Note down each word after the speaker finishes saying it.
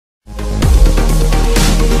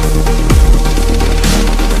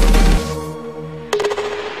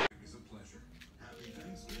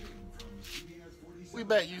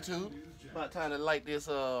YouTube? About time to light this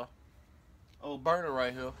old burner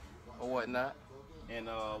right here or whatnot, and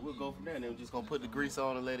we'll go from there. And then we're just gonna put the grease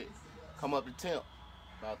on and let it come up to temp,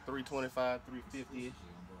 about 325, 350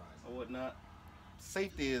 or whatnot.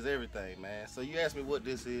 Safety is everything, man. So you asked me what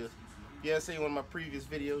this is. You haven't seen one of my previous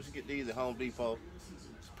videos, you get these at Home Depot.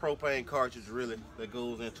 It's a propane cartridge really that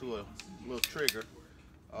goes into a little trigger.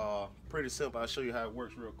 Pretty simple. I'll show you how it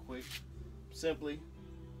works real quick. Simply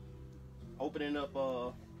opening up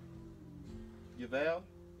your valve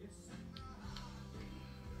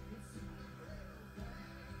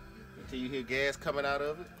until you hear gas coming out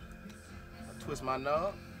of it. I twist my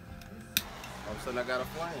knob. All of a sudden I got a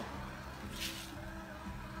flame.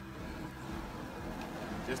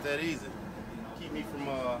 Just that easy. Keep me from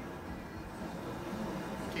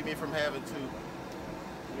having to.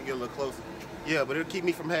 Let me get a little closer. Yeah, but it'll keep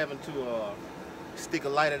me from having to stick a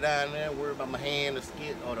lighter down there, worry about my hand, the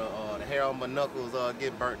skin, or the hair on my knuckles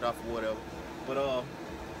get burnt off or whatever. But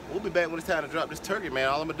we'll be back when it's time to drop this turkey, man.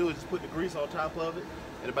 All I'm gonna do is just put the grease on top of it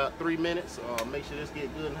in about 3 minutes. Make sure this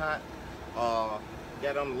get good and hot.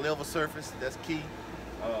 Got it on the level surface. That's key.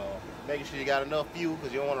 Making sure you got enough fuel,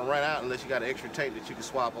 because you don't want to run out unless you got an extra tank that you can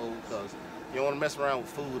swap over, because you don't want to mess around with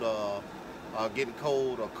food getting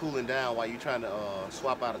cold or cooling down while you're trying to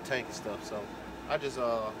swap out a tank and stuff. So I just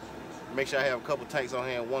make sure I have a couple tanks on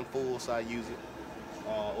hand, one full, so I use it.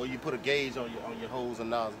 Or you put a gauge on your hose and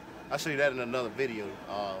nozzle. I'll show you that in another video,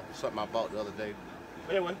 something I bought the other day.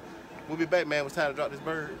 But anyway, we'll be back, man. It's time to drop this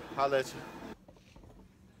bird. Holla at you.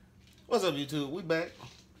 What's up, YouTube? We back.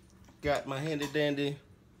 Got my handy dandy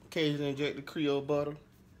occasionally injected Creole butter.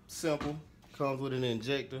 Simple. Comes with an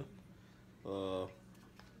injector.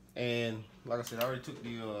 And like I said, I already took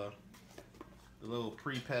the little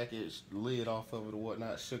pre-packaged lid off of it or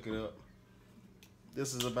whatnot, shook it up.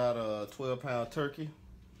 This is about a 12-pound turkey.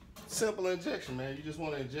 Simple injection, man. You just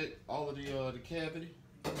want to inject all of the cavity.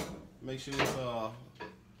 Make sure it's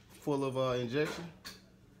full of injection.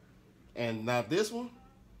 And now this one,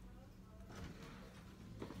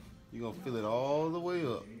 you're gonna fill it all the way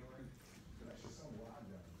up.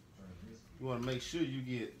 You want to make sure you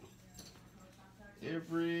get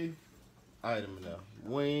every item in there.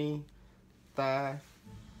 Wing, thigh,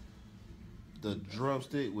 the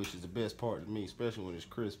drumstick, which is the best part to me, especially when it's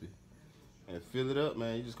crispy. And fill it up,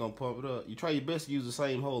 man. You're just gonna pump it up. You try your best to use the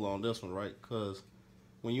same hole on this one, right? Because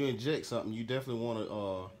when you inject something, you definitely want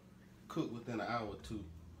to cook within an hour or two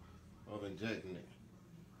of injecting it.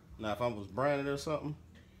 Now, if I was brining it or something,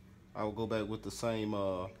 I would go back with the same,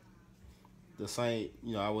 you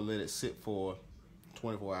know, I would let it sit for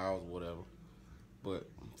 24 hours or whatever. But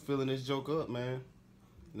filling this joke up, man,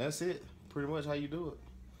 and that's it. Pretty much how you do it.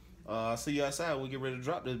 I'll see you outside when we get ready to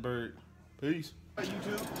drop this bird. Peace. Hi,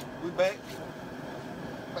 YouTube. We back.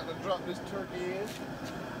 About to drop this turkey in.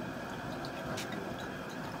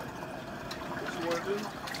 What you want to do?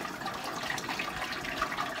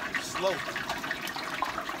 Slow.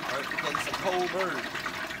 Right, because it's a cold bird.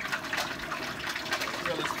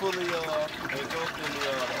 Until it's fully engulfed in the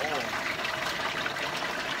oil.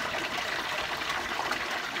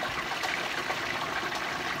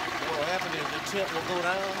 What will happen is the temp will go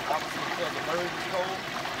down, obviously because the bird is cold.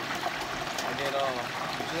 And then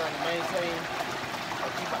you just have to maintain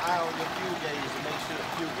or keep an eye on your fuel gauge to make sure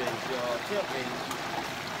your temp gauge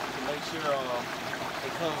to make sure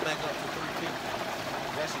it comes back up to 350.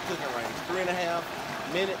 That's your cooking range. 3.5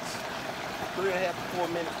 minutes, 3.5 to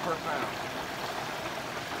 4 minutes per pound.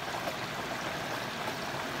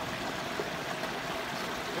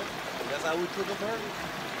 That's how we cook a burger.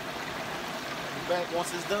 Be back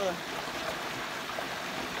once it's done.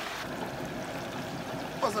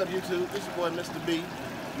 What's up, YouTube? This your boy, Mr. B.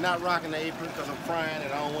 Not rocking the apron because I'm frying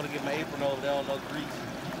and I don't want to get my apron over there on no grease.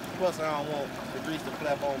 Plus, I don't want the grease to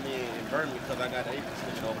flap on me and burn me because I got the apron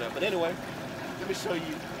sticking over there. But anyway, let me show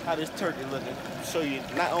you how this turkey looking. Show you,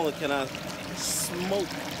 not only can I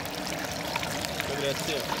smoke, look at that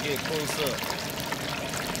tip, get close up.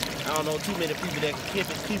 I don't know too many people that can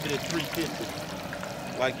keep it at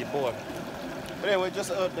 350, like your boy. But anyway,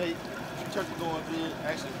 just an update. Turkey going good.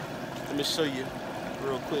 Actually, let me show you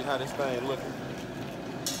real quick how this thing looking.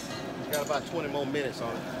 Got about 20 more minutes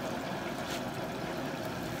on it.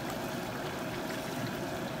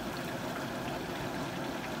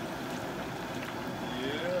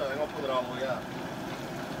 Yeah, I'm gonna pull it all the way out.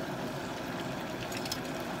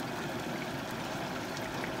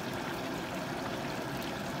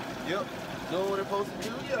 Yep, doing what it's supposed to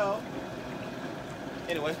do, y'all.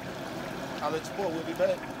 Anyway, I'll let you know. We'll be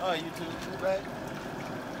back. All right, YouTube, we'll be back.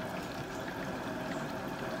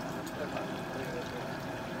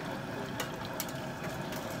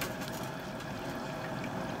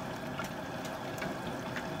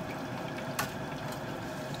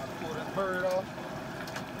 bird off.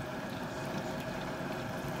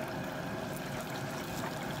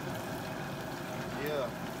 Yeah,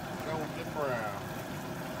 go with the brown.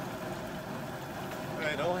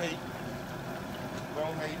 Hey, don't hate.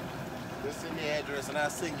 Don't hate. Just send me the address and I'll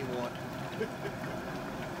send you one.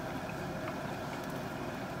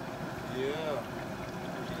 Yeah.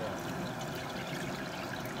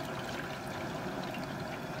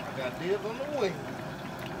 I got dibs on the wing.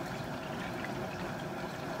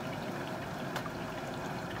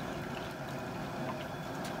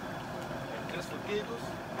 And just for giggles,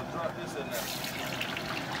 I'll drop this in there.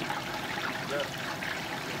 Yeah.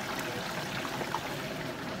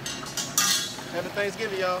 Happy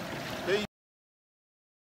Thanksgiving, y'all.